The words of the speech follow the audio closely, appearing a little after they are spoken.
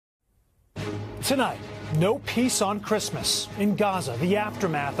Tonight, no peace on Christmas. In Gaza, the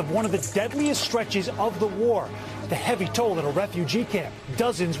aftermath of one of the deadliest stretches of the war. The heavy toll at a refugee camp.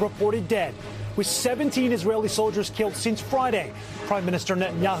 Dozens reported dead, with 17 Israeli soldiers killed since Friday. Prime Minister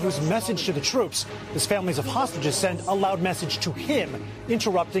Netanyahu's message to the troops, as families of hostages send a loud message to him,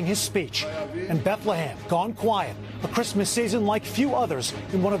 interrupting his speech. And Bethlehem, gone quiet. A Christmas season like few others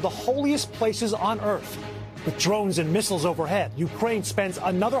in one of the holiest places on earth. With drones and missiles overhead, Ukraine spends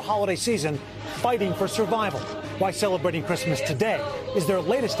another holiday season fighting for survival. Why celebrating Christmas today is their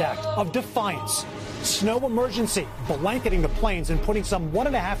latest act of defiance. Snow emergency blanketing the plains and putting some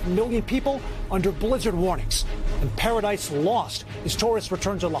 1.5 million people under blizzard warnings. And paradise lost as tourists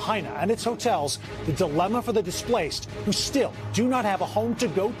return to Lahaina and its hotels. The dilemma for the displaced who still do not have a home to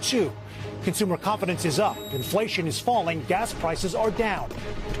go to. Consumer confidence is up, inflation is falling, gas prices are down.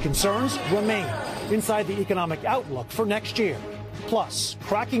 But concerns remain inside the economic outlook for next year. Plus,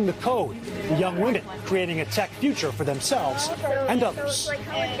 cracking the code, the young women creating a tech future for themselves and others.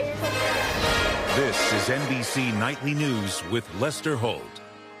 This is NBC Nightly News with Lester Holt.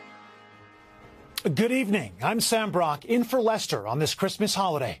 Good evening. I'm Sam Brock, in for Lester on this Christmas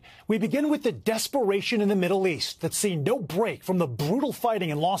holiday. We begin with the desperation in the Middle East that's seen no break from the brutal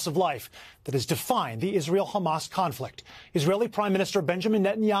fighting and loss of life that has defined the Israel-Hamas conflict. Israeli Prime Minister Benjamin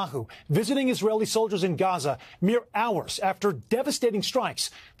Netanyahu visiting Israeli soldiers in Gaza mere hours after devastating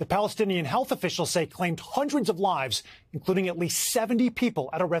strikes that Palestinian health officials say claimed hundreds of lives, including at least 70 people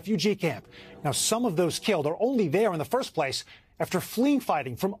at a refugee camp. Now, some of those killed are only there in the first place after fleeing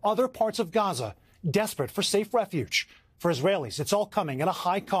fighting from other parts of Gaza, desperate for safe refuge. For Israelis, it's all coming at a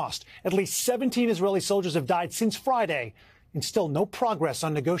high cost. At least 17 Israeli soldiers have died since Friday, and still no progress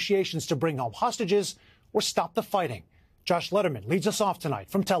on negotiations to bring home hostages or stop the fighting. Josh Letterman leads us off tonight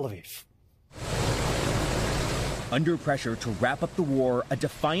from Tel Aviv. Under pressure to wrap up the war, a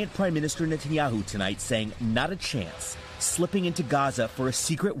defiant Prime Minister Netanyahu tonight saying not a chance, slipping into Gaza for a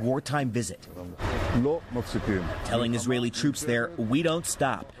secret wartime visit. Telling Israeli troops there, we don't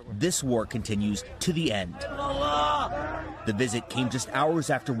stop. This war continues to the end. The visit came just hours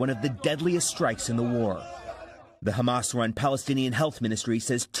after one of the deadliest strikes in the war. The Hamas-run Palestinian Health Ministry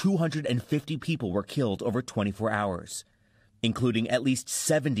says 250 people were killed over 24 hours, including at least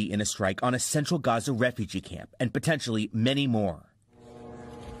 70 in a strike on a central Gaza refugee camp, and potentially many more.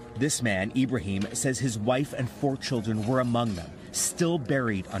 This man, Ibrahim, says his wife and 4 children were among them, still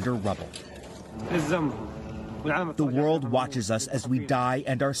buried under rubble. The world watches us as we die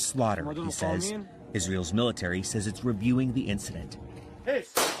and are slaughtered, he says. Israel's military says it's reviewing the incident.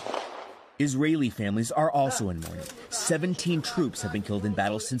 Israeli families are also in mourning. 17 troops have been killed in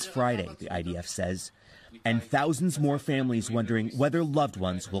battle since Friday, the IDF says, and thousands more families wondering whether loved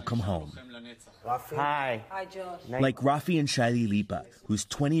ones will come home. Hi. Like Rafi and Shaili Lipa, whose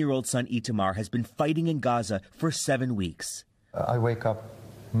 20-year-old son Itamar has been fighting in Gaza for 7 weeks. I wake up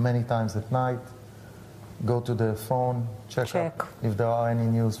many times at night, go to the phone, check if there are any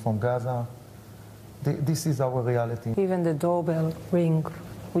news from Gaza. This is our reality. Even the doorbell ring,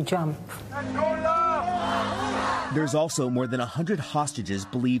 we jump. There's also more than 100 hostages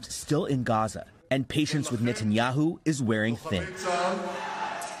believed still in Gaza, and patience with Netanyahu is wearing thin.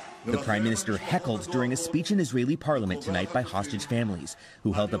 The prime minister heckled during a speech in Israeli parliament tonight by hostage families,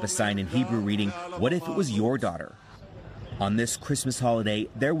 who held up a sign in Hebrew reading, "What if it was your daughter?" On this Christmas holiday,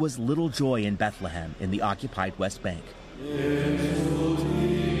 there was little joy in Bethlehem in the occupied West Bank.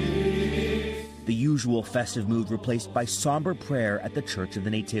 The usual festive mood replaced by somber prayer at the Church of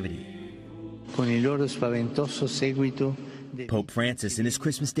the Nativity. Pope Francis, in his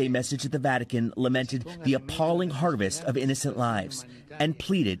Christmas Day message at the Vatican, lamented the appalling harvest of innocent lives and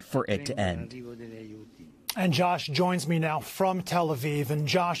pleaded for it to end. And Josh joins me now from Tel Aviv. And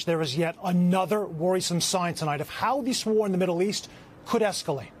Josh, there is yet another worrisome sign tonight of how this war in the Middle East could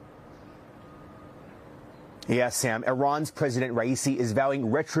escalate. Yes, Sam. Iran's President Raisi is vowing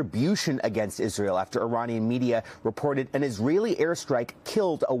retribution against Israel after Iranian media reported an Israeli airstrike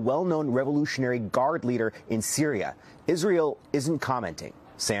killed a well-known Revolutionary Guard leader in Syria. Israel isn't commenting.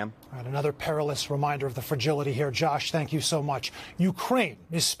 Sam? All right, another perilous reminder of the fragility here. Josh, thank you so much. Ukraine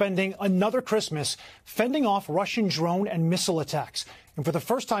is spending another Christmas fending off Russian drone and missile attacks. And for the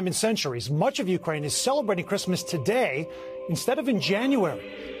first time in centuries, much of Ukraine is celebrating Christmas today instead of in January.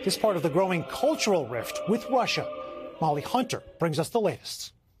 This part of the growing cultural rift with Russia. Molly Hunter brings us the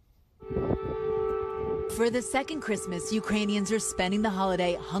latest. For the second Christmas, Ukrainians are spending the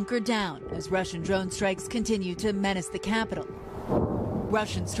holiday hunkered down as Russian drone strikes continue to menace the capital.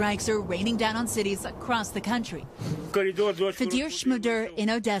 Russian strikes are raining down on cities across the country. Fadir Shmuder in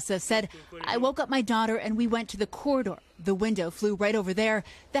Odessa said, "I woke up my daughter and we went to the corridor. The window flew right over there.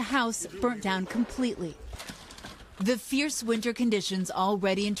 The house burnt down completely. The fierce winter conditions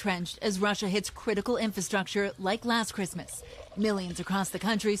already entrenched as Russia hits critical infrastructure like last Christmas. Millions across the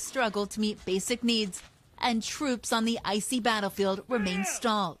country struggle to meet basic needs, and troops on the icy battlefield remain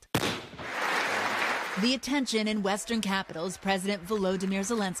stalled. The attention in Western capitals President Volodymyr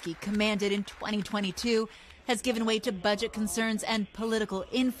Zelenskyy commanded in 2022 has given way to budget concerns and political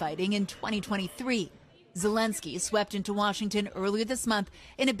infighting in 2023. Zelenskyy swept into Washington earlier this month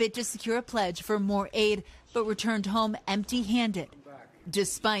in a bid to secure a pledge for more aid, but returned home empty-handed.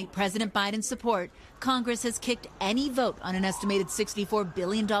 Despite President Biden's support, Congress has kicked any vote on an estimated $64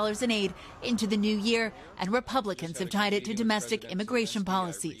 billion in aid into the new year, and Republicans have tied it to domestic immigration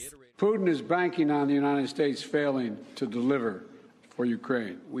policies. Putin is banking on the United States failing to deliver for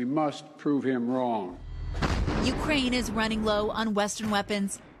Ukraine. We must prove him wrong. Ukraine is running low on Western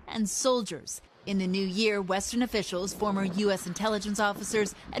weapons and soldiers. In the new year, Western officials, former U.S. intelligence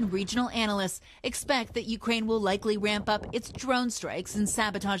officers, and regional analysts expect that Ukraine will likely ramp up its drone strikes and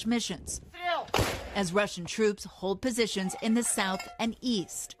sabotage missions as Russian troops hold positions in the south and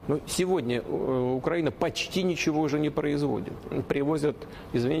east. Сегодня Украина почти ничего уже не производит. Привозят,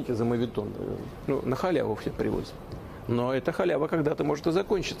 извините за моветон, на халяву все привозят. Но эта халява когда-то может и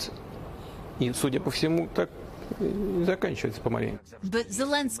закончиться. И, судя по всему, так заканчивается помаленьку. But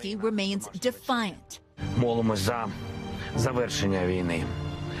Zelenskyy remains defiant. Молимось за завершення війни.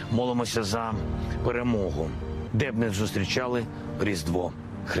 Молимося за перемогу, де б не зустрічали Різдво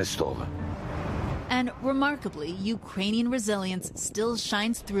Христове. And remarkably, Ukrainian resilience still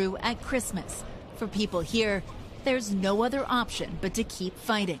shines through at Christmas. For people here, there's no other option but to keep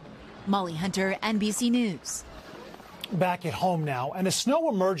fighting. Molly Hunter, NBC News. Back at home now, and a snow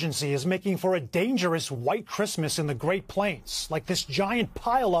emergency is making for a dangerous white Christmas in the Great Plains, like this giant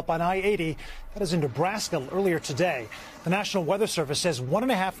pileup on I-80 that is in Nebraska earlier today. The National Weather Service says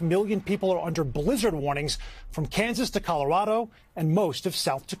 1.5 million people are under blizzard warnings from Kansas to Colorado and most of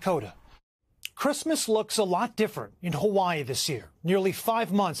South Dakota. Christmas looks a lot different in Hawaii this year. Nearly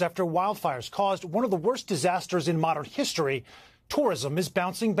 5 months after wildfires caused one of the worst disasters in modern history, tourism is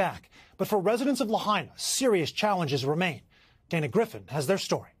bouncing back. But for residents of Lahaina, serious challenges remain. Dana Griffin has their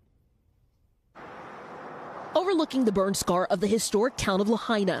story. Overlooking the burn scar of the historic town of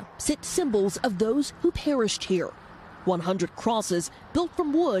Lahaina sit symbols of those who perished here. 100 crosses built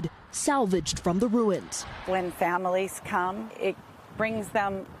from wood, salvaged from the ruins. When families come, it brings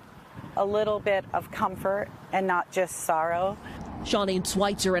them a little bit of comfort and not just sorrow. Shawnee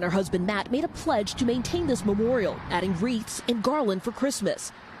Schweitzer and her husband Matt made a pledge to maintain this memorial, adding wreaths and garland for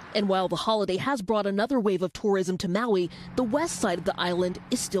Christmas. And while the holiday has brought another wave of tourism to Maui, the west side of the island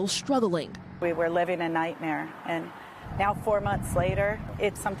is still struggling. We were living a nightmare, and now 4 months later,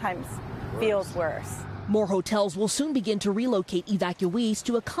 it sometimes feels worse. More hotels will soon begin to relocate evacuees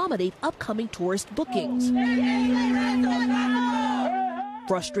to accommodate upcoming tourist bookings.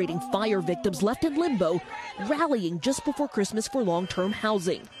 Frustrating fire victims left in limbo, rallying just before Christmas for long-term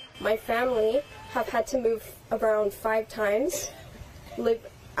housing. My family have had to move around 5 times, live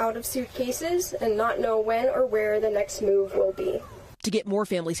out of suitcases, and not know when or where the next move will be. To get more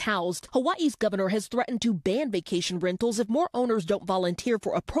families housed, Hawaii's governor has threatened to ban vacation rentals if more owners don't volunteer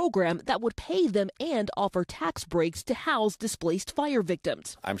for a program that would pay them and offer tax breaks to house displaced fire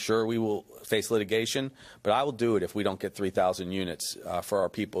victims. I'm sure we will face litigation, but I will do it if we don't get 3,000 units for our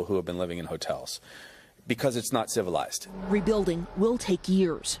people who have been living in hotels, because it's not civilized. Rebuilding will take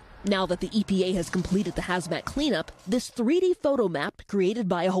years. Now that the EPA has completed the hazmat cleanup, this 3D photo map created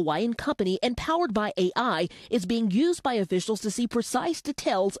by a Hawaiian company and powered by AI is being used by officials to see precise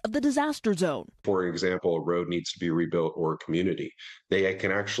details of the disaster zone. For example, a road needs to be rebuilt or a community. They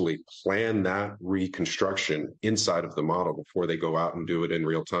can actually plan that reconstruction inside of the model before they go out and do it in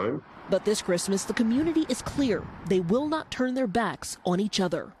real time. But this Christmas, the community is clear. They will not turn their backs on each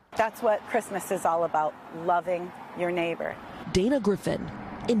other. That's what Christmas is all about, loving your neighbor. Dana Griffin,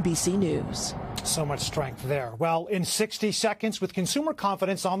 NBC News. So much strength there. Well, in 60 seconds, with consumer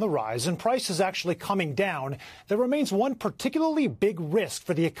confidence on the rise and prices actually coming down, there remains one particularly big risk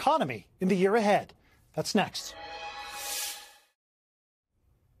for the economy in the year ahead. That's next.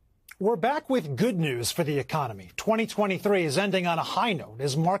 We're back with good news for the economy. 2023 is ending on a high note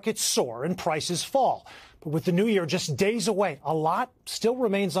as markets soar and prices fall. But with the new year just days away, a lot still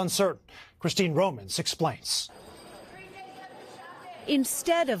remains uncertain. Christine Romans explains.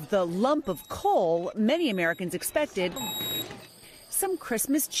 Instead of the lump of coal, many Americans expected some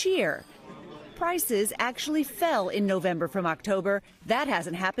Christmas cheer. prices actually fell in November from October. That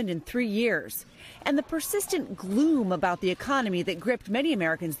hasn't happened in 3 years. And the persistent gloom about the economy that gripped many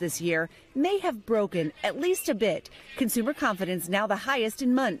Americans this year may have broken at least a bit. Consumer confidence now the highest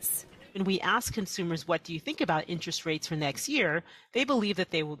in months. When we ask consumers, what do you think about interest rates for next year, they believe that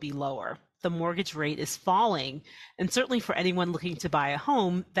they will be lower. The mortgage rate is falling, and certainly for anyone looking to buy a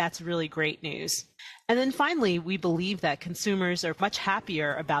home, that's really great news. And then finally, we believe that consumers are much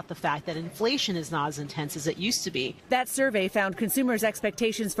happier about the fact that inflation is not as intense as it used to be. That survey found consumers'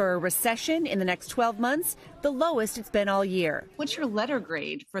 expectations for a recession in the next 12 months the lowest it's been all year. What's your letter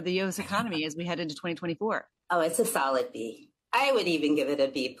grade for the U.S. economy as we head into 2024? Oh, it's a solid B. I would even give it a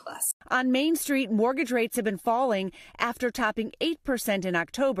B+. On Main Street, mortgage rates have been falling after topping 8% in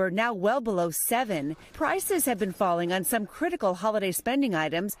October, now well below 7%. Prices have been falling on some critical holiday spending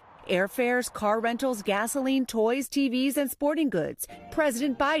items: airfares, car rentals, gasoline, toys, TVs, and sporting goods.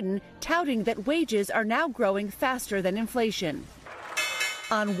 President Biden touting that wages are now growing faster than inflation.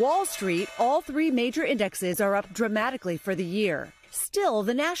 On Wall Street, all 3 major indexes are up dramatically for the year. Still,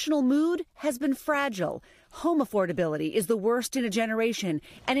 the national mood has been fragile. Home affordability is the worst in a generation,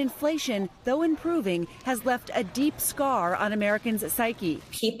 and inflation, though improving, has left a deep scar on Americans' psyche.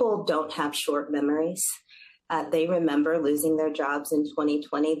 People don't have short memories. They remember losing their jobs in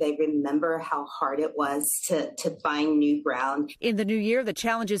 2020. They remember how hard it was to find new ground. In the new year, the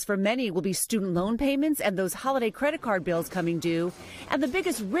challenges for many will be student loan payments and those holiday credit card bills coming due. And the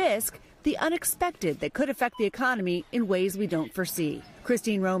biggest risk, the unexpected that could affect the economy in ways we don't foresee.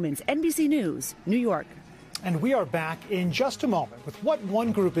 Christine Romans, NBC News, New York. And we are back in just a moment with what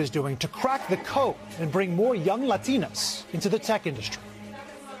one group is doing to crack the code and bring more young Latinas into the tech industry.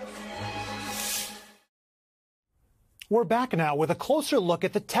 We're back now with a closer look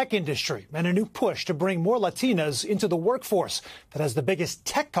at the tech industry and a new push to bring more Latinas into the workforce that has the biggest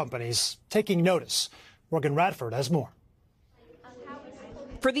tech companies taking notice. Morgan Radford has more.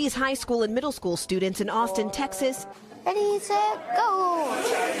 For these high school and middle school students in Austin, Texas, ready, set, go!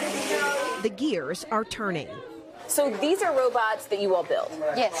 The gears are turning. So these are robots that you all build?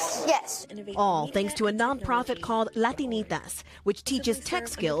 Yes. Yes. All thanks to a nonprofit called Latinitas, which teaches tech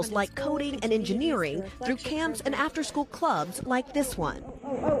skills like coding and engineering through camps and after-school clubs like this one.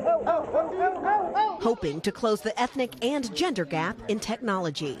 Hoping to close the ethnic and gender gap in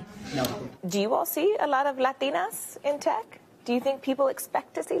technology. Do you all see a lot of Latinas in tech? Do you think people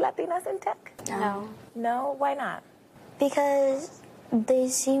expect to see Latinas in tech? No. No? Why not? Because they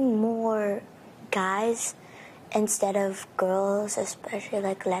see more guys instead of girls, especially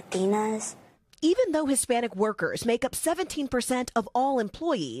like Latinas. Even though Hispanic workers make up 17% of all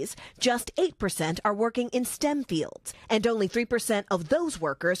employees, just 8% are working in STEM fields, and only 3% of those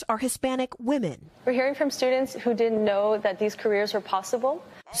workers are Hispanic women. We're hearing from students who didn't know that these careers were possible.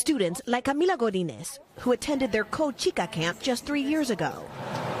 Students like Camila Godinez, who attended their Code Chica camp just 3 years ago.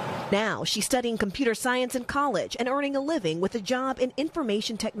 Now she's studying computer science in college and earning a living with a job in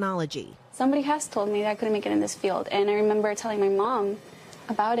information technology. Somebody has told me that I couldn't make it in this field, and I remember telling my mom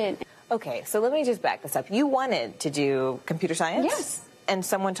about it. Okay, so let me just back this up. You wanted to do computer science? Yes. And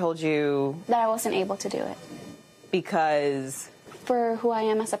someone told you that I wasn't able to do it. Because? For who I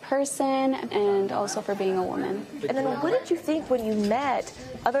am as a person and also for being a woman. And then what did you think when you met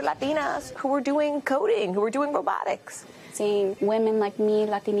other Latinas who were doing coding, who were doing robotics? Seeing women like me,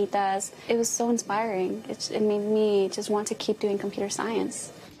 Latinitas, it was so inspiring. It made me just want to keep doing computer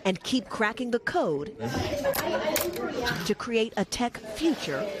science. And keep cracking the code to create a tech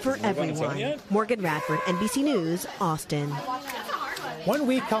future for everyone. Morgan Radford, NBC News, Austin. When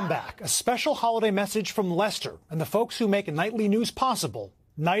we come back, a special holiday message from Lester and the folks who make nightly news possible,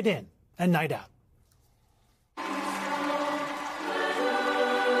 night in and night out.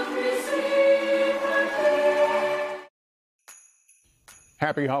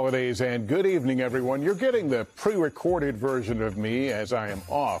 Happy holidays and good evening, everyone. You're getting the pre-recorded version of me as I am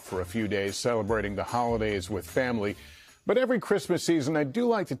off for a few days celebrating the holidays with family. But every Christmas season, I do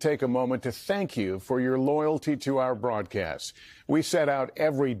like to take a moment to thank you for your loyalty to our broadcasts. We set out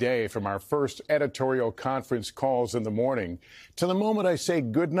every day from our first editorial conference calls in the morning to the moment I say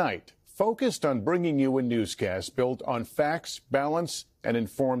goodnight, focused on bringing you a newscast built on facts, balance, and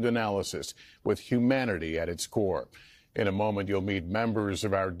informed analysis with humanity at its core. In a moment, you'll meet members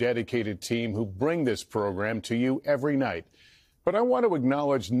of our dedicated team who bring this program to you every night. But I want to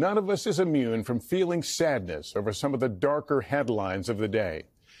acknowledge none of us is immune from feeling sadness over some of the darker headlines of the day.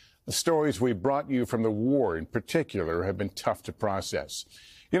 The stories we brought you from the war in particular have been tough to process.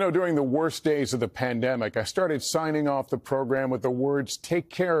 You know, during the worst days of the pandemic, I started signing off the program with the words, "Take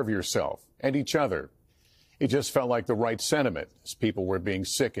care of yourself and each other." It just felt like the right sentiment as people were being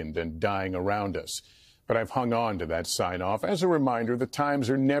sickened and dying around us. But I've hung on to that sign-off as a reminder that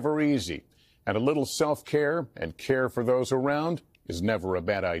times are never easy, and a little self-care and care for those around is never a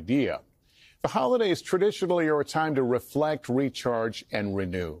bad idea. The holidays traditionally are a time to reflect, recharge, and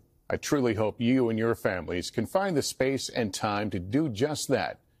renew. I truly hope you and your families can find the space and time to do just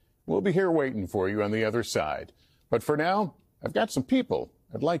that. We'll be here waiting for you on the other side. But for now, I've got some people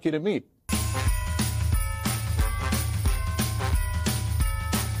I'd like you to meet.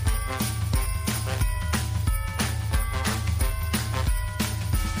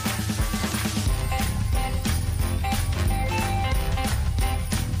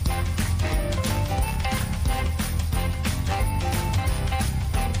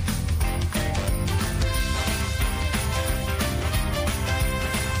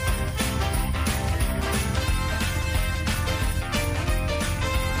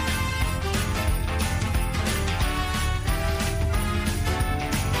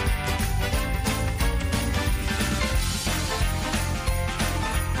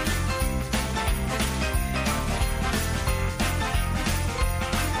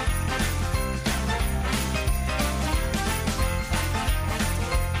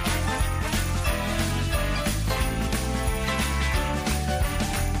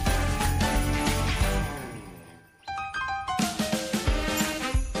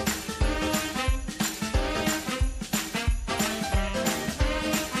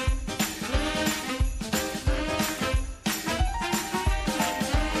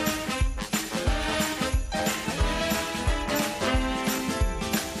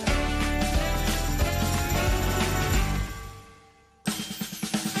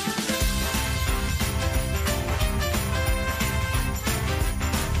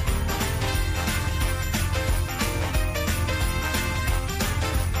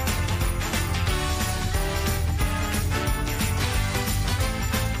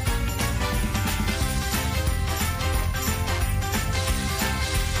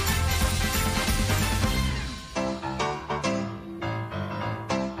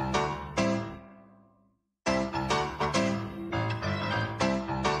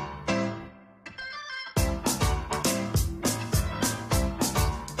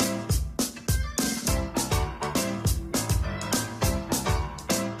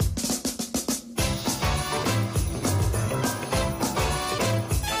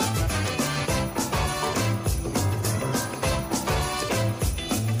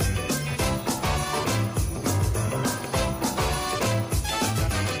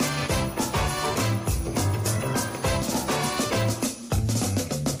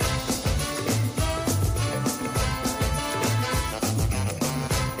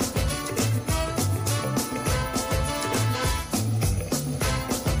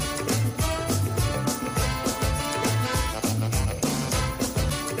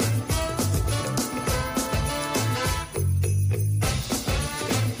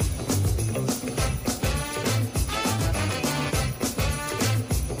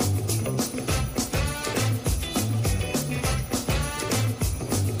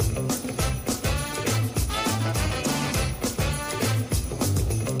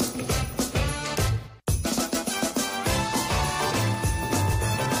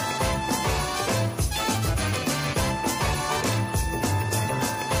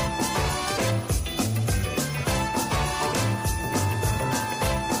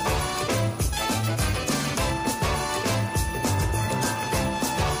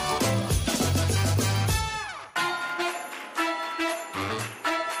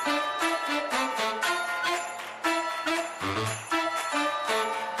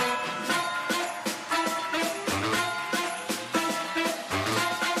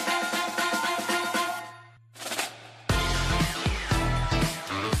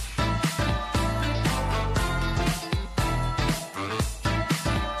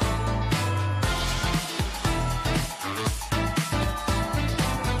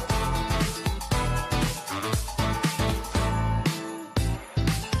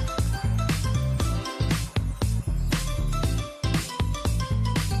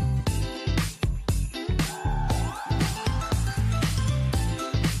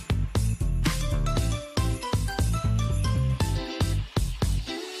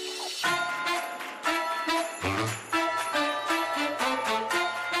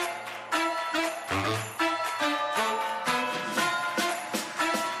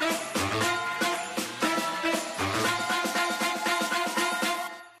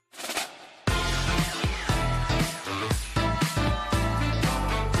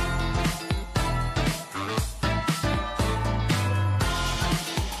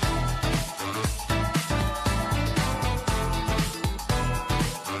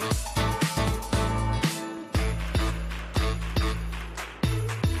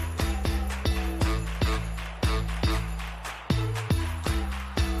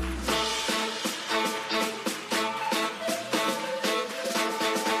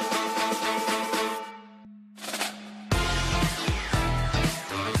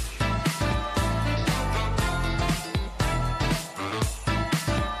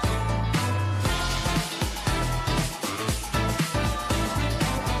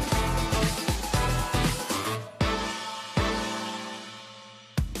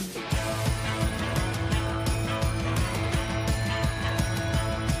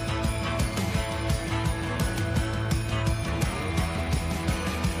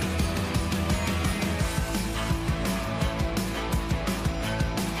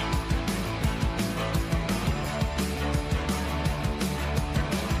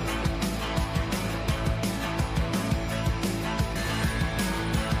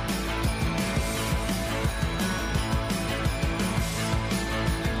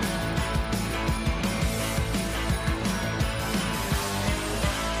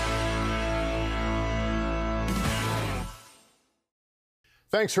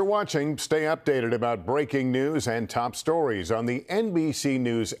 Thanks for watching. Stay updated about breaking news and top stories on the NBC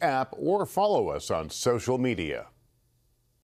News app or follow us on social media.